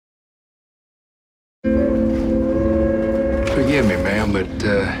forgive me, ma'am, but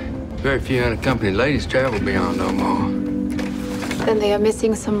very few unaccompanied ladies travel beyond Omaha. Then they are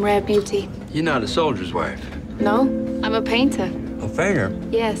missing some rare beauty. You're not a soldier's wife. No, I'm a painter. A painter?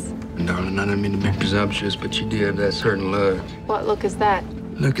 Yes. Darling, I don't mean to be presumptuous, but you do have that certain look. What look is that?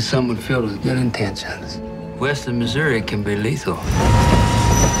 Look at someone filled with good intentions. Western Missouri can be lethal.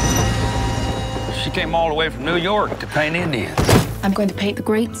 She came all the way from New York to paint Indians. I'm going to paint the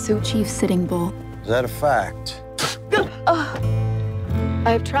great Sioux Chief Sitting Bull. Is that a fact? I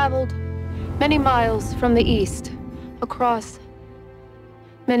have traveled many miles from the east, across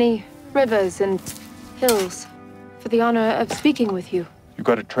many rivers and hills, for the honor of speaking with you. You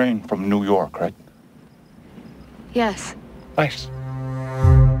got a train from New York, right? Yes. Nice.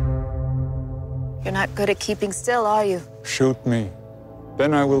 You're not good at keeping still, are you? Shoot me.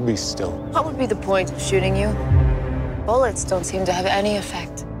 Then I will be still. What would be the point of shooting you? Bullets don't seem to have any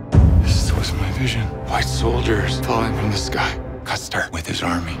effect. This was my vision. White soldiers falling from the sky. Custer with his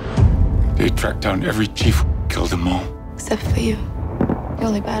army. They tracked down every chief, killed them all. Except for you. The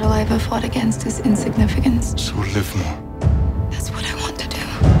only battle I ever fought against is insignificance. So live more. That's what I want to do.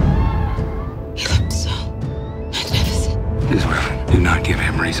 He looked so magnificent. These women do not give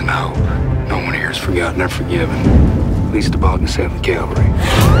him reason to hope. No one here is forgotten or forgiven. At least about the 7th Cavalry.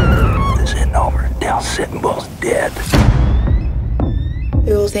 This isn't over. Down Sitting Bull's dead.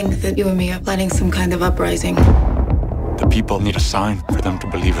 We all think that you and me are planning some kind of uprising. The people need a sign for them to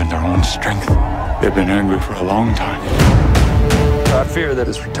believe in their own strength. They've been angry for a long time. I fear that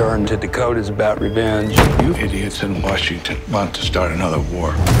his return to Dakota is about revenge. You idiots in Washington want to start another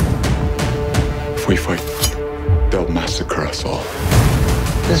war. If we fight, they'll massacre us all.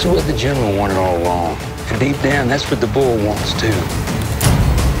 This is what the general wanted all along. And deep down, that's what the bull wants too.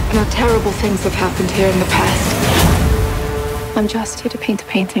 I know terrible things have happened here in the past. I'm just here to paint a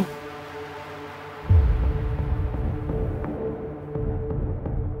painting.